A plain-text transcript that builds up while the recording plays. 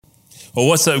Well,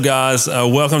 what's up, guys?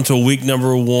 Welcome to week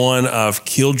number 1 of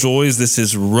Killjoys. This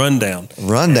is Rundown.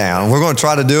 We're going to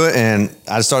try to do it, and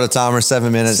I started a timer 7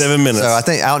 minutes. 7 minutes. So I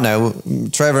think, I don't know,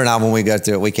 Trevor and I, when we go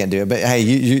through it, we can't do it. But hey,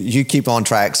 you keep on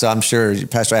track. So I'm sure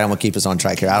Pastor Adam will keep us on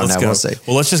track here. I don't know. Go. We'll see.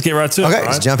 Well, let's just get right to it. Okay,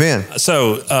 let's jump in.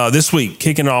 So this week,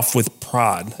 kicking off with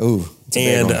pride. Ooh.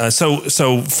 And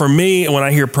so for me, when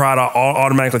I hear pride, I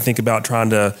automatically think about trying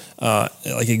to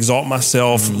exalt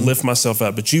myself, lift myself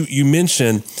up. But you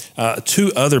mentioned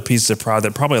 2 other pieces of pride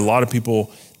that probably a lot of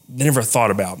people never thought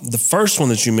about. The first one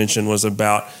that you mentioned was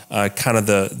about kind of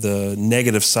the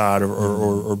negative side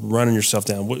or running yourself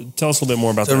down. Tell us a little bit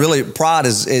more about that. So really, pride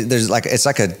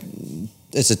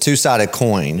it's a two-sided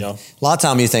coin. Yeah. A lot of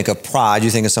time you think of pride, you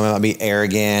think of something that might be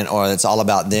arrogant or it's all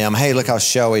about them. Hey, look how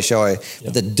showy. Yeah.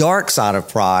 But the dark side of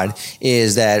pride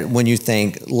is that when you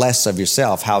think less of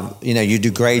yourself, how you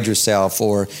degrade yourself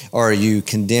or you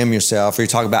condemn yourself, or you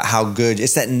talk about how good.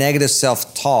 It's that negative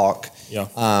self-talk. Yeah.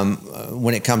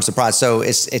 When it comes to pride, so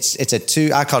it's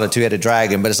I call it a two-headed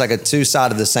dragon, but it's like a two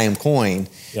side of the same coin.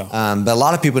 Yeah. But a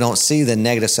lot of people don't see the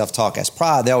negative self-talk as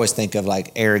pride. They always think of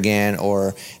like arrogant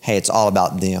or, hey, it's all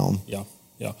about them. Yeah.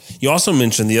 Yeah. You also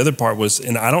mentioned the other part was,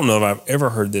 and I don't know if I've ever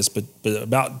heard this, but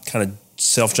about kind of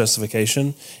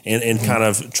self-justification and kind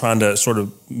of trying to sort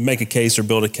of make a case or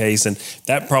build a case, and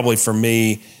that probably for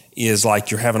me is like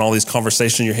you're having all these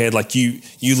conversations in your head, like you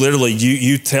literally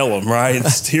you tell them, right?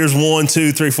 Here's 1,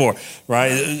 2, 3, 4,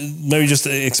 right? Maybe just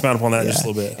expound upon that just a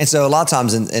little bit. And so a lot of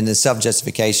times in the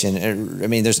self-justification, I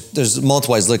mean, there's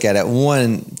multiple ways to look at it.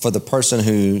 One, for the person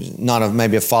who's not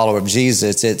maybe a follower of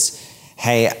Jesus, it's,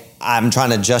 hey, I'm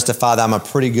trying to justify that I'm a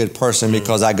pretty good person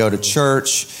because I go to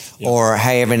church, or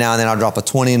hey, every now and then I'll drop a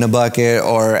 20 in the bucket,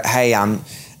 or hey, I'm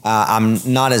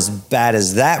not as bad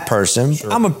as that person.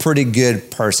 Sure. I'm a pretty good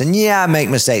person. Yeah, I make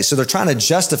mistakes. So they're trying to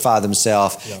justify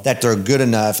themselves that they're good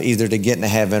enough either to get into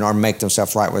heaven or make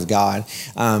themselves right with God.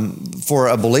 For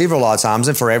a believer a lot of times,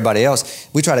 and for everybody else,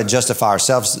 we try to justify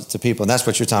ourselves to people. And that's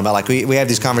what you're talking about. Like we have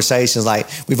these conversations like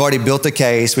we've already built the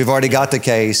case, we've already got the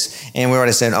case, and we're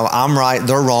already saying, oh, I'm right,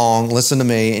 they're wrong, listen to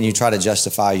me. And you try to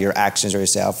justify your actions or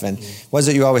yourself. And what is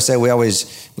it you always say?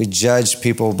 We judge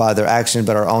people by their actions,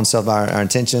 but our own self by our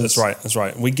intentions. That's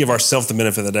right. We give ourselves the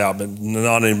benefit of the doubt, but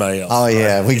not anybody else. Oh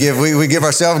yeah, right? we give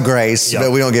ourselves grace, but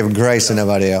we don't give grace to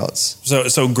nobody else.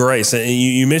 So grace, and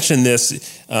you mentioned this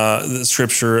the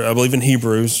scripture, I believe in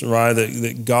Hebrews, right?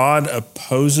 That God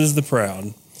opposes the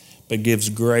proud, but gives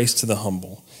grace to the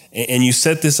humble. And you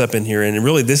set this up in here, and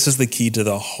really this is the key to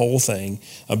the whole thing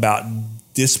about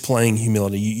displaying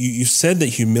humility. You said that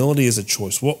humility is a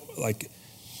choice.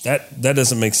 That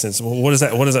doesn't make sense. What does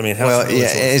that mean?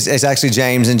 It's actually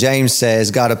James, and James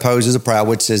says God opposes the proud,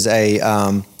 which is a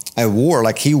war.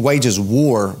 Like he wages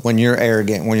war when you're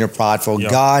arrogant, when you're prideful.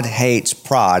 Yeah. God hates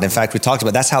pride. In fact, we talked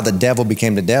about that's how the devil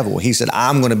became the devil. He said,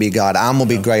 I'm going to be God. I'm going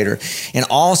to be greater. And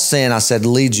all sin, I said,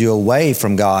 leads you away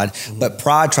from God. But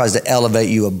pride tries to elevate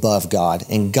you above God.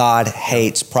 And God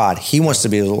hates pride. He wants to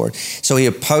be the Lord. So he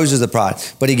opposes the pride,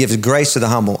 but he gives grace to the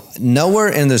humble. Nowhere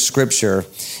in the scripture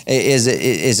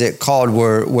is it called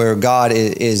where God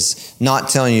is not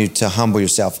telling you to humble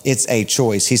yourself. It's a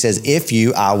choice. He says, if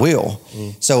you, I will.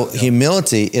 So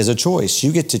humility is a choice.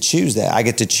 You get to choose that. I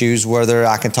get to choose whether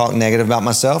I can talk negative about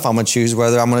myself. I'm going to choose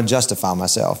whether I'm going to justify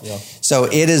myself. Yeah. So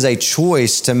it is a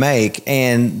choice to make.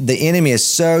 And the enemy is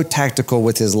so tactical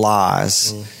with his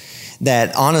lies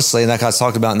that honestly, like I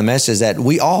talked about in the message, that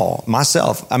we all,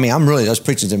 myself, I was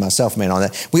preaching to myself, man, on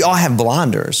that. We all have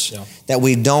blinders that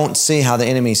we don't see how the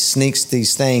enemy sneaks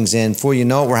these things in. Before you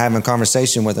know it, we're having a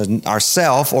conversation with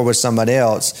ourselves or with somebody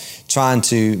else, trying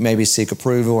to maybe seek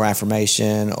approval or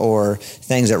affirmation or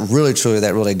things that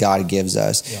really God gives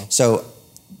us. Yeah. So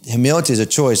humility is a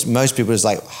choice. Most people is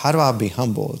like, how do I be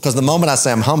humble? Because the moment I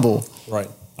say I'm humble, right,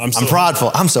 I'm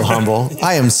prideful. I'm so humble.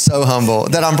 I am so humble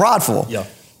that I'm prideful. Yeah.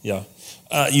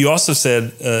 You also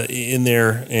said in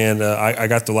there, and I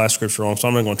got the last scripture wrong, so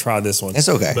I'm not going to try this one. It's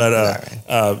okay.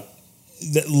 But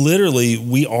that literally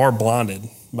we are blinded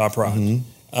by pride.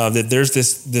 That there's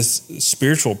this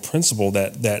spiritual principle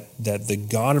that the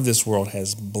God of this world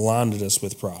has blinded us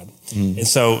with pride. And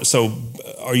so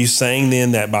are you saying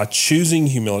then that by choosing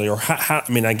humility, or how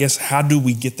do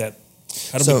we get that?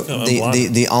 How do we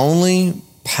become the only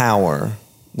power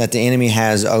that the enemy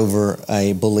has over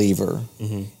a believer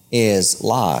is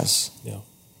lies. Yeah.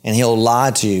 And he'll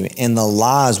lie to you, and the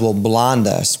lies will blind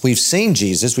us. We've seen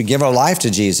Jesus. We give our life to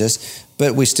Jesus,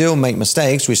 but we still make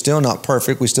mistakes. We're still not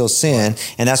perfect. We still sin.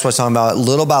 And that's what I'm talking about.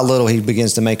 Little by little, he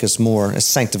begins to make us more,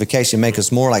 sanctification, make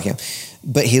us more like him.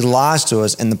 But he lies to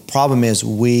us, and the problem is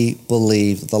we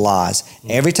believe the lies.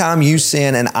 Every time you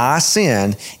sin and I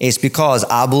sin, it's because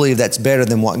I believe that's better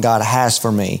than what God has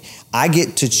for me. I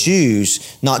get to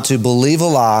choose not to believe a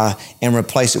lie and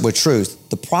replace it with truth.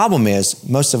 The problem is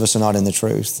most of us are not in the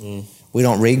truth. We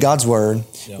don't read God's word.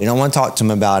 Yep. We don't want to talk to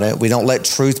him about it. We don't let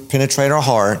truth penetrate our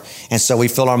heart. And so we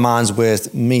fill our minds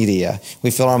with media.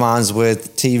 We fill our minds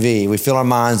with TV. We fill our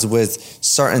minds with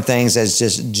certain things as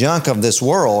just junk of this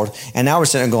world. And now we're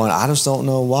sitting there going, I just don't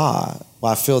know why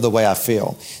I feel the way I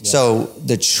feel. Yep. So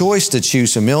the choice to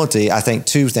choose humility, I think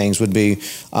two things would be,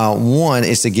 one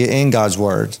is to get in God's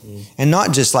word and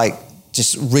not just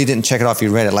read it and check it off.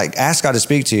 You read it. Like ask God to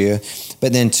speak to you.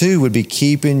 But then two would be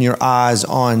keeping your eyes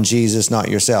on Jesus, not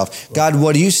yourself. Right. God,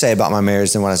 what do you say about my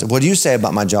marriage than what I said? What do you say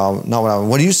about my job? Not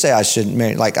what do you say I should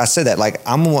marry? Like I said that, like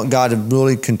I'm gonna want God to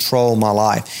really control my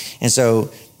life. And so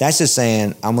that's just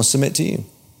saying, I'm gonna submit to you.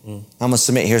 I'm gonna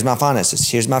submit. Here's my finances.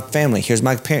 Here's my family. Here's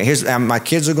my parents. Here's my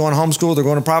kids are going to homeschool. They're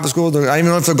going to private school. I don't even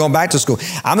know if they're going back to school.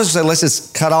 I'm just gonna say, let's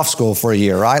just cut off school for a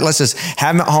year, right? Let's just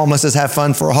have them at home. Let's just have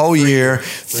fun for a whole year,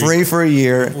 free for a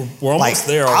year. We're almost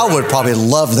there. I would probably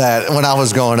love that when I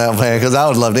was growing up, man, because I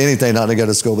would love anything not to go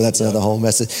to school. But that's another whole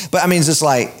message. But I mean, it's just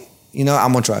like, I'm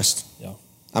gonna trust. Yeah.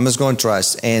 I'm just going to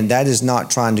trust, and that is not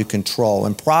trying to control.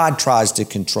 And pride tries to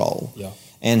control. Yeah.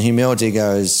 And humility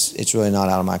goes, it's really not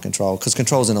out of my control, because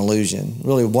control is an illusion.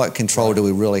 Really, what control do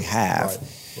we really have?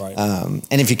 Right.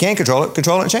 And if you can't control it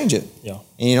and change it. Yeah.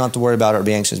 And you don't have to worry about it or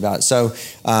be anxious about it. So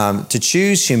to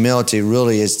choose humility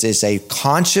really is a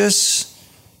conscious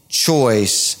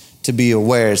choice to be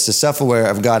aware. It's the self-aware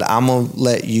of God. I'm going to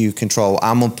let you control.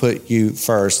 I'm going to put you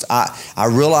first. I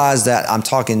realize that I'm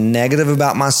talking negative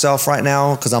about myself right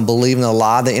now because I'm believing a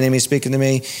lie the enemy is speaking to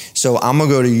me. So I'm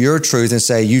going to go to your truth and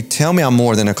say, you tell me I'm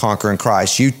more than a conqueror in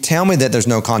Christ. You tell me that there's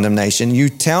no condemnation. You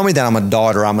tell me that I'm a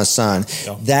daughter, I'm a son.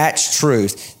 Yeah. That's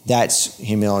truth. That's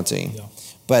humility. Yeah.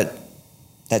 But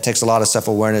that takes a lot of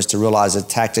self-awareness to realize the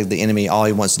tactic of the enemy, all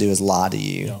he wants to do is lie to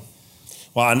you. Yeah.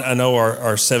 Well, I know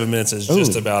our 7 minutes is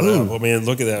just about up. I mean,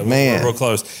 look at that. We're real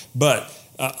close. But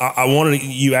I wanted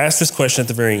you asked this question at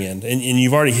the very end, and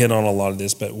you've already hit on a lot of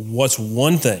this, but what's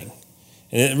one thing,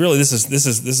 and this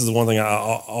is the one thing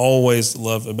I always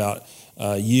love about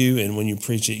you, and when you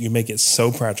preach it, you make it so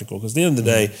practical, because at the end of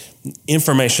the day,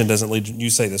 information doesn't lead, you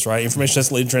say this, right? Information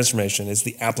doesn't lead to transformation. It's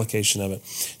the application of it.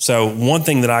 So one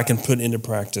thing that I can put into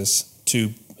practice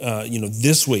to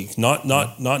this week, not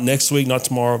next week, not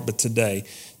tomorrow, but today,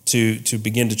 to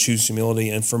begin to choose humility.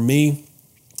 And for me,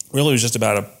 really it was just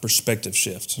about a perspective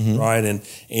shift, right?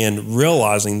 And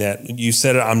realizing that you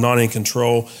said it, I'm not in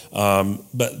control,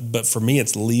 but for me,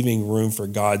 it's leaving room for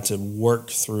God to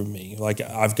work through me. Like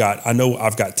I've got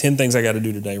 10 things I got to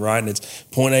do today, right? And it's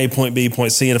point A, point B,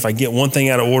 point C. And if I get one thing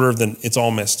out of order, then it's all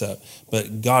messed up.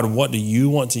 But God, what do you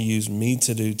want to use me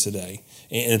to do today?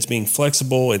 And it's being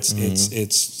flexible. It's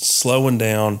slowing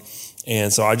down,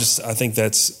 and so I think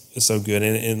it's so good.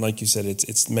 And like you said,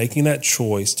 it's making that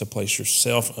choice to place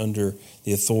yourself under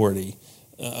the authority.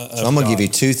 So I'm going to give you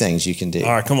two things you can do.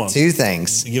 All right, come on. Two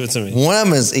things. Give it to me. One of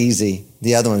them is easy.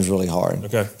 The other one is really hard.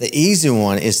 Okay. The easy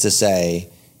one is to say,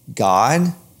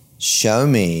 God, show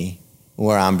me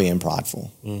where I'm being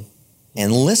prideful,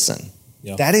 and listen.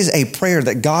 Yeah. That is a prayer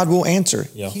that God will answer.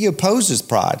 Yeah. He opposes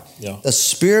pride. Yeah. The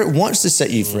Spirit wants to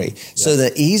set you free. Yeah. So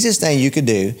the easiest thing you could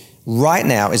do right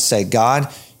now is say,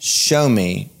 God, show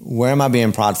me where am I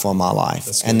being prideful in my life?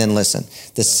 And then listen.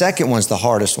 The second one's the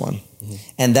hardest one.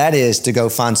 And that is to go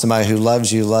find somebody who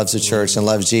loves you, loves the church, and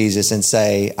loves Jesus, and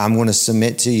say, I'm going to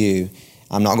submit to you.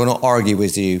 I'm not going to argue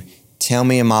with you. Tell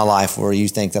me in my life where you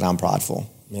think that I'm prideful.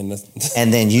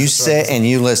 And then you sit and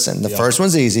you listen. The first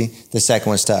one's easy. The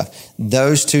second one's tough.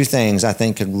 Those two things, I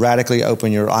think, could radically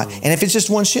open your eye. And if it's just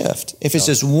one shift,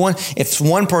 if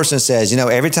one person says,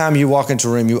 every time you walk into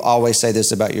a room, you always say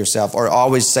this about yourself, or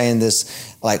always saying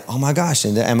this like, oh my gosh,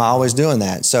 am I always doing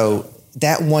that? So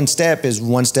that one step is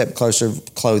one step closer,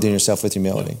 clothing yourself with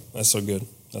humility. Yeah, that's so good.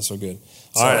 That's so good.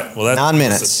 All right. Well, 9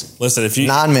 minutes. Listen, if you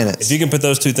 9 minutes, if you can put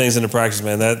those two things into practice,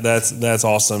 man, that's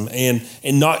awesome. And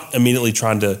not immediately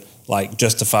trying to like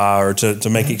justify or to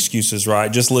make excuses,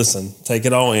 right? Just listen, take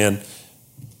it all in,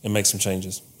 and make some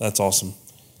changes. That's awesome.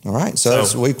 All right. So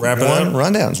that's week one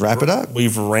rundowns. Wrap it up.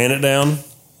 We've ran it down.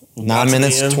 9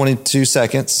 minutes, 22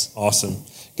 seconds. Awesome.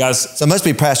 Guys. So it must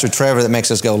be Pastor Trevor that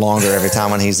makes us go longer every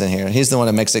time when he's in here. He's the one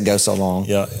that makes it go so long.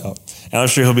 Yeah. And I'm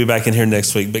sure he'll be back in here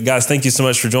next week. But guys, thank you so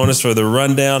much for joining us for the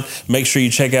rundown. Make sure you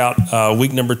check out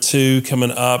week number 2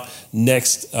 coming up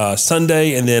next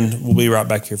Sunday, and then we'll be right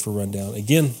back here for rundown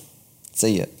again.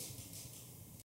 See ya.